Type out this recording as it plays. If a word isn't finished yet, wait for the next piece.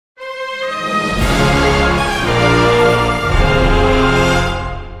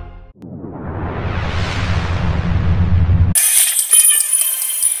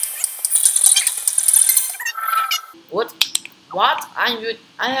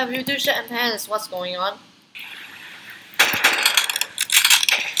I have YouTube chat and pants. What's going on?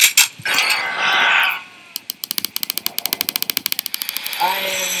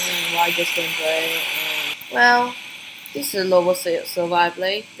 I like this gameplay. Well, this is a lower survival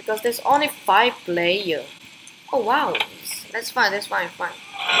play because there's only 5 players. Oh wow, that's fine. Fine.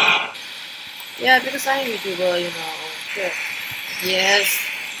 Yeah, because I'm a YouTuber, you know. Sure. Yes.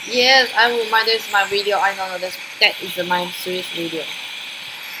 I will mind this my video. I know that is my serious video.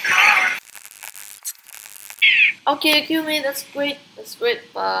 Okay, kill me. That's great.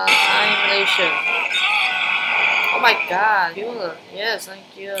 But I'm Malaysian. Oh my God, killer. Yes,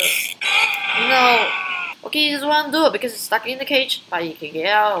 thank you. No. Okay, you just want to do it because it's stuck in the cage, but you can get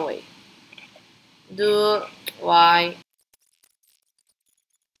out of the way. Dude, why?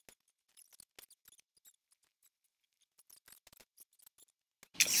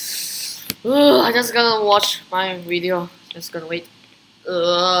 I just gonna watch my video. Just gonna wait.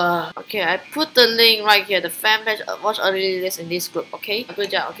 Okay, I put the link right here. The fan page. Watch already this in this group. Okay, good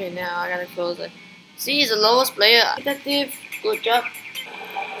job. Okay, now I gotta close it. See, the lowest player. Detective. Good job.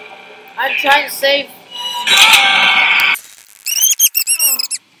 I'm trying to save.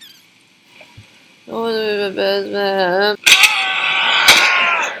 Oh, the best man.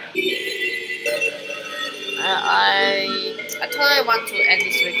 I totally want to end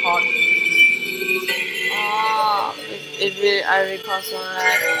this record. Oh, I record so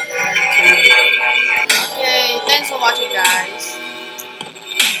that. Okay, thanks for watching, guys.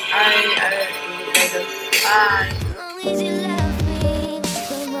 I later. Bye.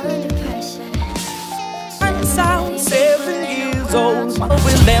 Sound 7 years old,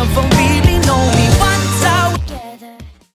 will never be